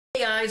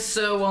guys,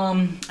 so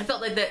I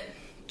felt like that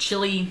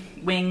chili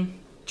wing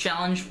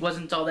challenge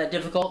wasn't all that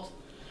difficult,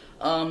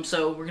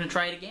 so we're gonna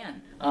try it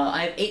again.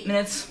 I have 8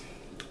 minutes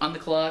on the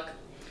clock.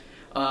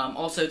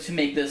 Also, to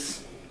make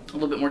this a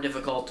little bit more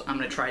difficult, I'm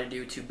gonna try to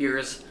do 2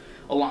 beers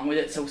along with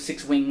it, so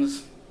 6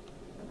 wings.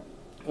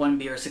 1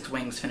 beer, 6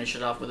 wings, finish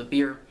it off with a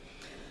beer.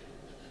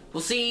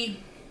 We'll see.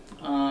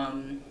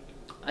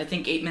 I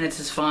think 8 minutes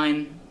is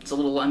fine. It's a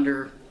little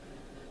over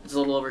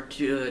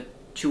two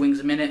wings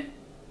a minute.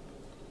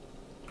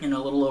 And a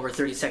little over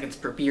 30 seconds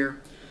per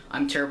beer.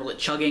 I'm terrible at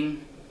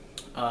chugging,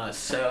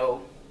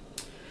 so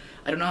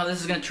I don't know how this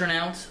is going to turn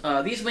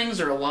out. These wings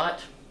are a lot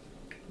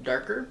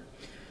darker.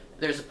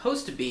 They're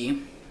supposed to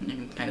be, you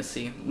can kind of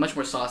see, much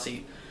more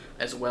saucy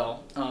as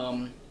well.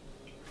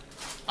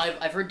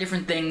 I've heard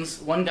different things.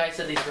 One guy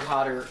said these were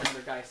hotter,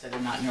 another guy said they're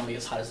not nearly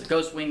as hot as the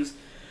Ghost wings.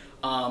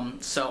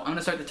 So I'm going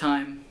to start the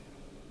time,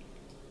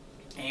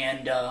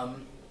 and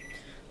I'm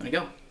going to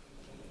go.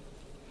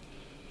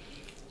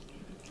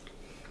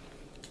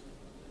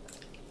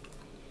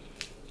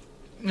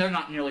 They're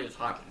not nearly as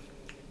hot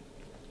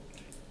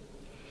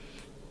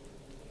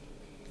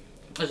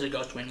as the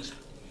Ghost wings.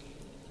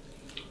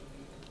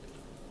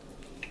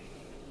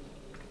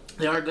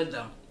 They are good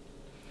though.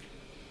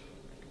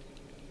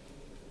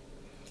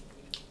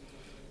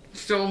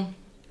 Still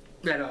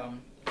that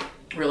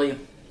really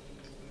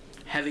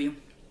heavy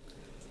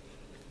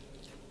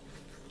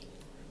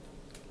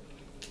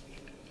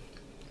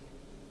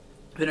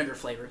vinegar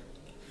flavor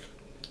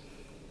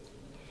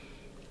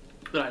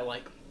that I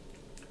like.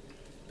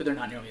 But they're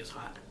not nearly as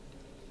hot.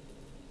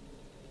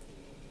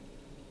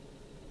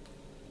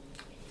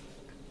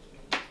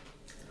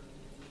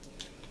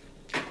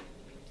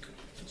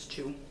 It's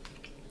 2.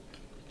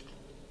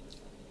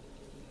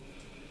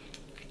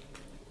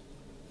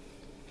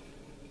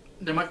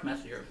 They're much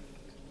messier.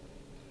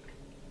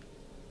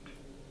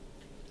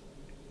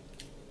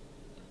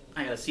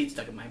 I got a seed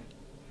stuck in my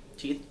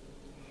teeth.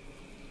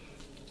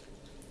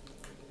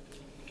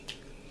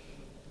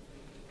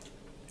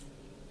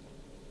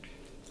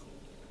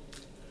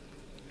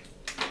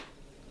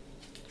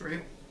 Three.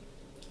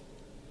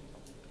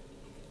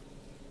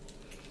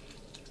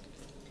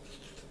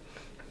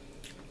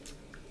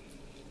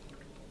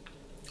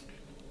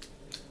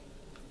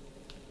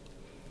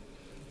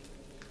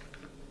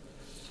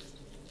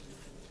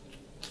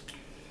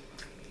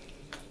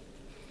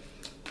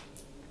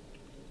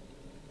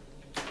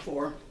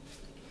 Four.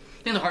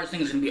 I think the hardest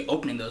thing is going to be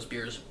opening those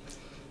beers.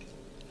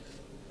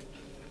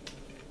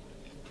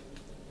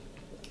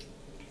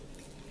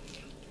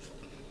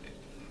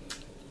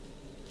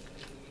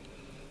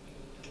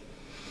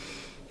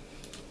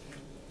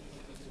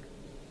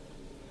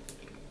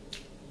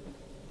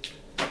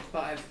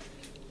 5.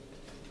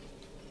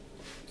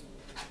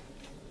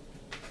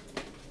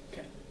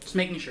 Okay, just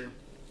making sure.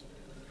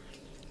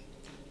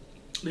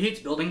 The heat's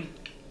building.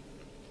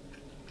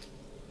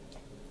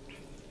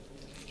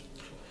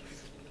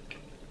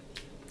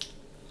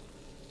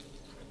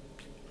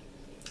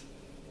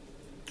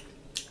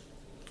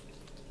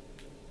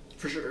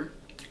 For sure.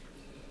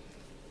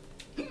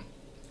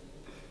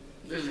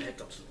 There's the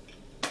hiccups.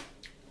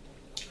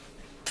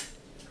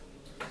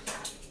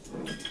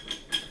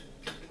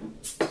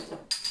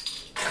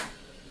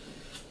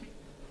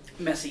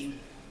 Messy.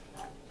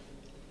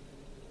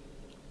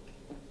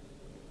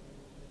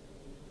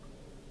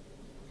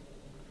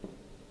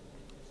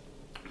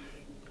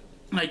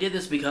 And I did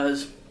this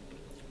because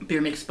beer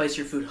makes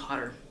spicier food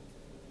hotter.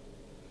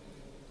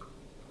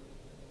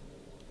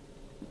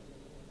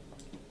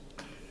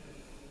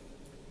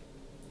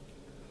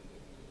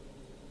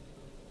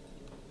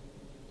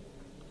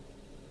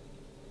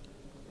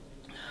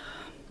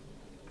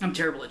 I'm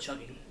terrible at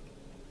chugging.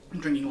 I'm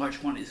drinking large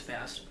quantities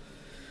fast.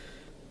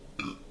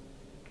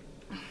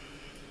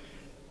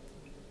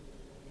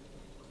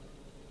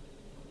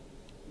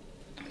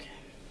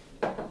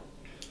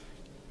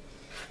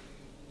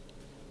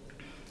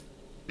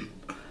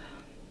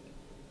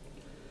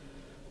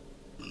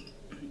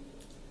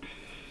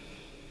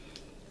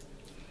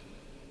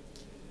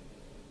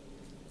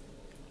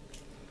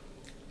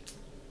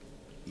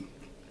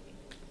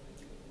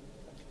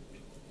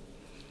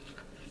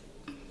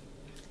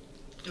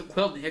 It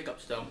quelled the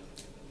hiccups though,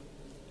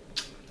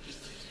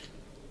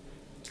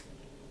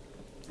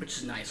 which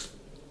is nice.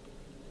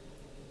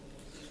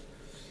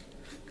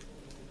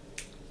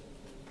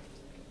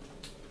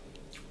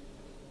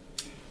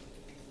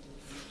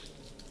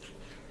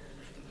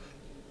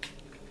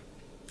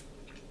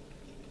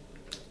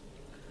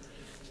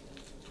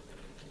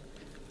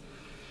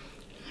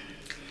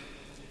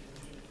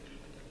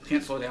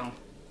 Can't slow down.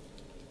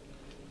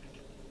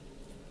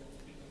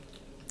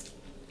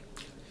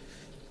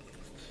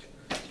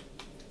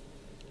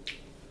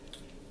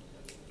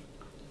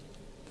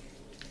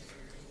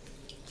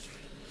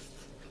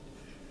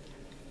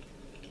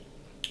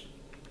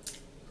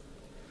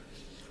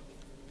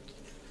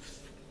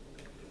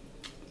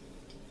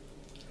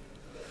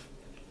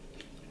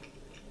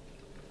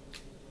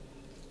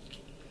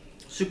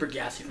 Super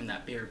gassy from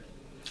that beer.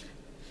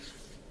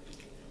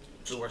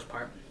 It's the worst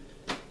part.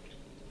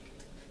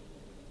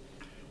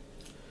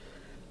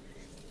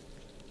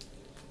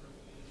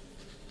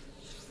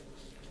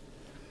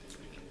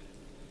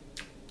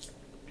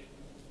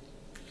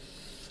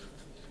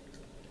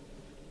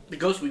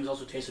 ghost wings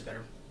also tasted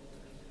better.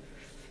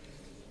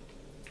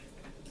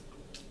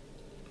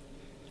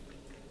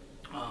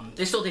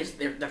 They still taste,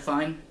 they're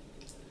fine.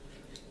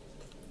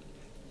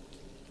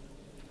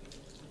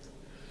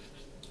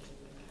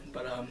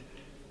 But,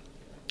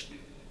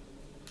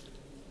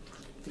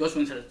 the ghost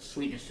wings had a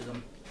sweetness to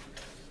them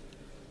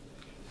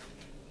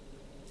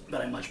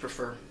that I much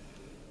prefer.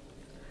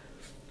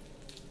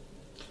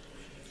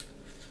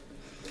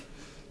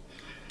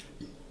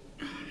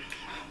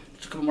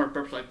 Just a couple more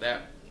burps like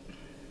that.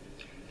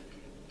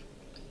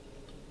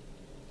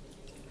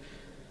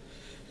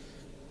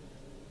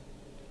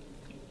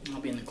 I'll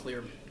be in the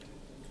clear.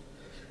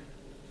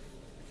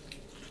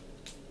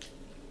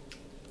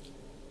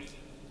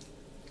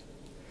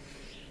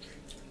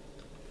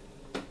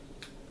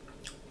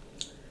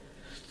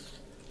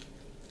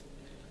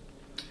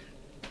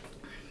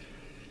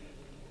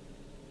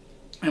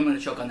 I'm gonna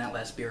choke on that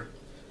last beer.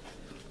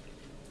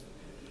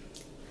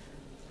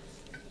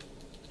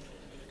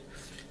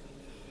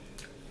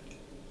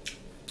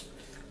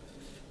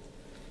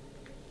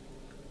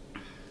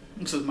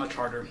 This is much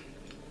harder.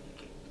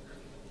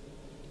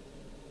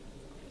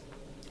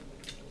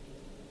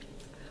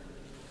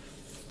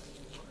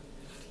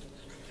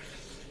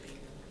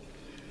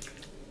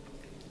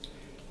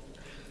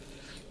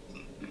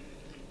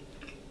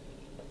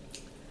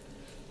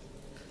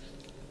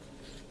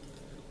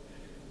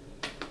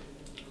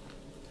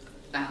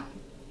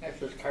 That's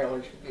just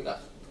cartilage.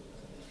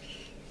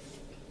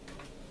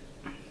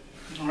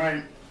 All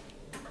right.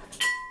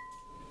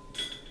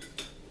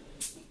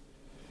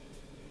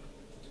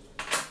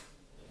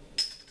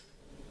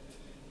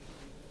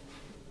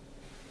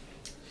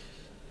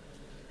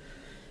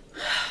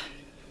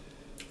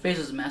 Face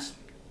is a mess.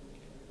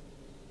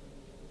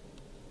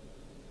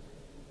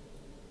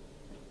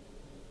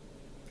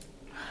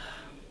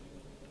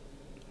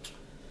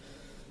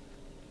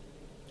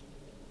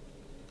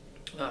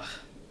 Ugh.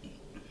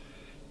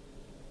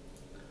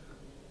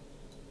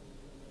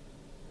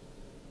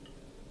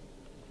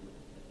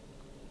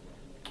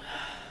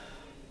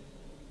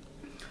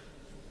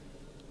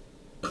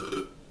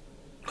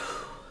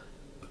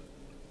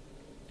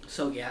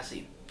 So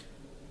gassy.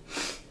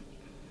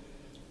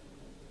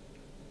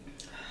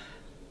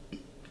 I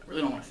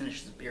really don't want to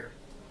finish this beer.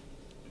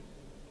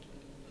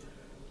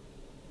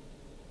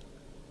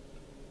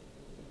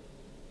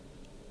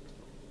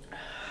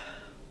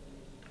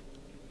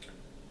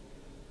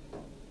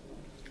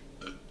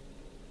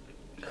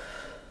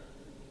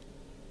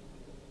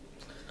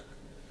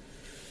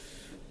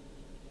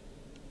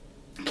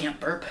 I can't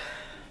burp.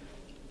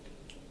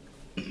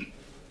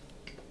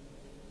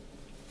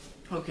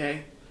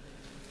 Okay.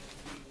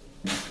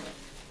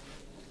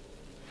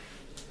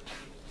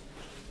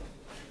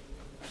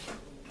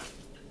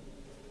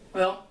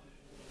 Well,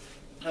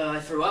 I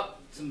threw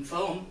up some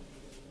foam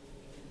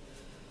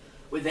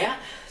with that,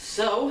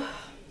 so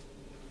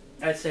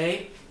I'd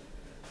say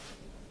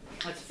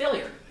that's a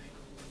failure.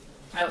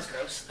 That was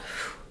gross.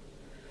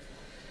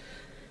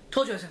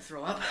 Told you I was gonna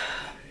throw up.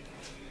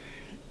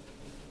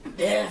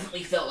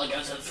 Definitely felt like I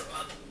was gonna throw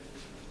up.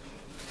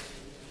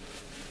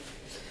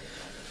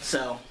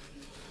 So,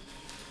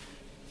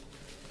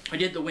 I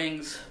did the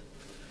wings.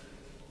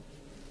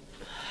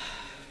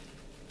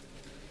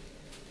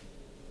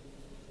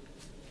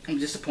 I'm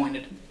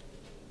disappointed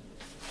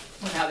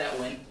with how that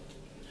went.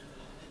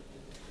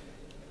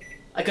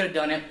 I could have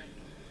done it.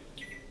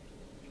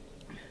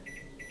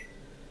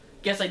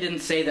 Guess I didn't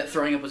say that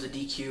throwing up was a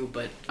DQ,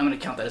 but I'm going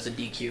to count that as a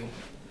DQ.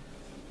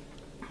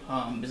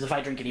 Because if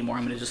I drink anymore,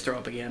 I'm going to just throw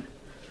up again.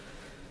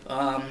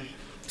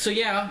 So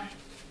yeah,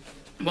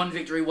 one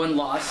victory, one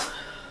loss.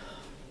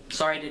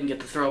 Sorry I didn't get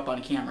to throw up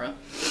on camera.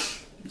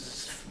 This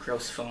is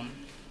gross foam.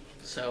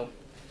 So,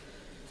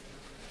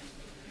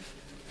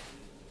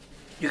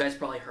 you guys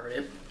probably heard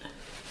it.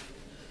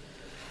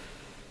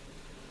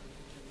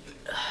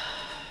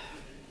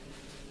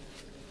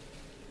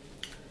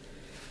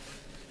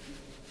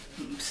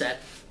 I'm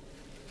upset.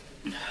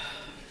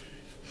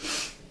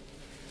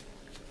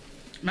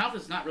 Mouth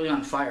is not really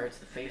on fire, it's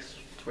the face.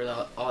 It's where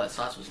all that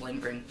sauce was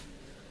lingering.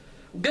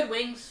 Good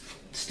wings,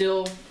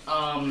 still.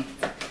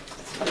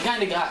 They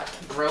kind of got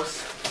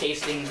gross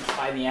tasting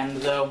by the end,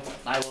 though.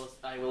 I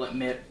will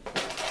admit.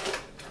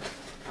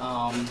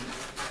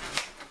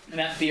 And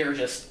that beer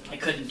just, I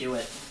couldn't do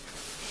it.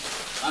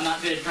 I'm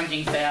not good at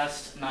drinking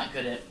fast. I'm not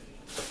good at,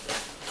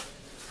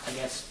 I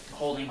guess,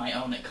 holding my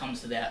own when it comes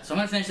to that. So I'm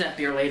gonna finish that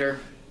beer later,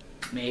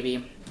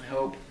 maybe. I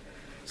hope,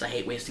 because I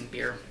hate wasting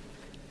beer.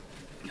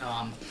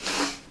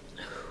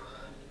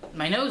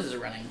 My nose is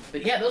running,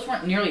 but yeah, those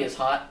weren't nearly as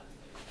hot.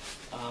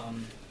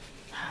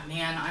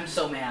 Man, I'm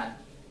so mad.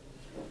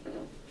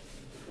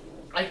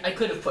 I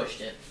could have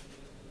pushed it.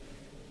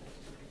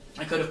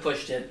 I could have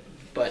pushed it,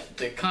 but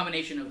the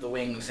combination of the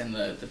wings and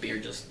the beer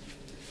just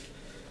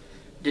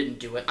didn't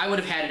do it. I would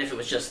have had it if it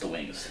was just the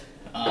wings.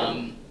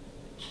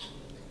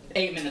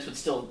 8 minutes would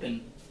still have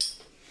been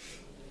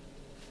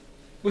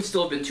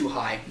too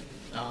high.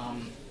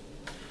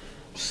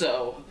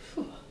 So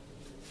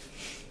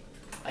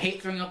I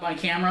hate throwing up on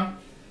camera,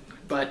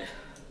 but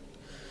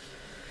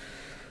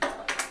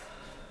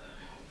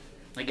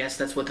I guess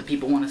that's what the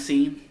people want to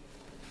see.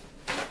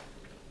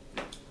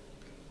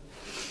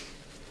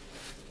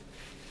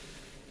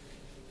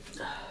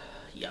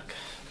 Yuck.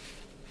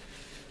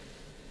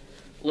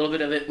 A little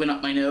bit of it went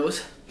up my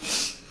nose.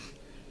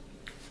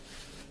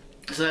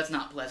 So that's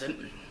not pleasant.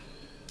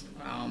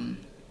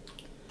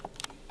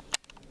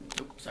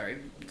 Oops, sorry.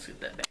 Let's get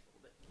that back a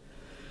little bit.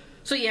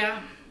 So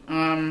yeah,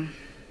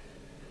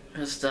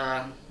 just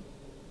I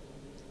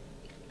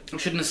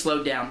shouldn't have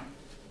slowed down.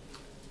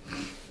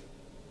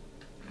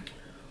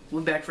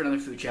 We'll be back for another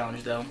food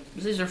challenge though.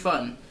 These are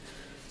fun.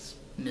 As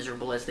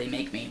miserable as they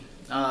make me.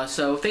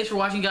 So thanks for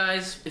watching,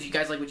 guys. If you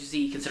guys like what you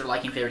see, consider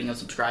liking, favoriting, and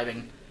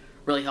subscribing.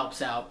 Really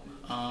helps out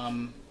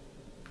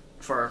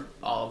for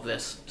all of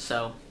this.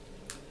 So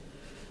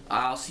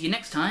I'll see you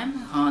next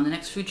time on the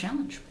next food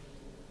challenge.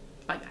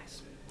 Bye,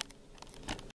 guys.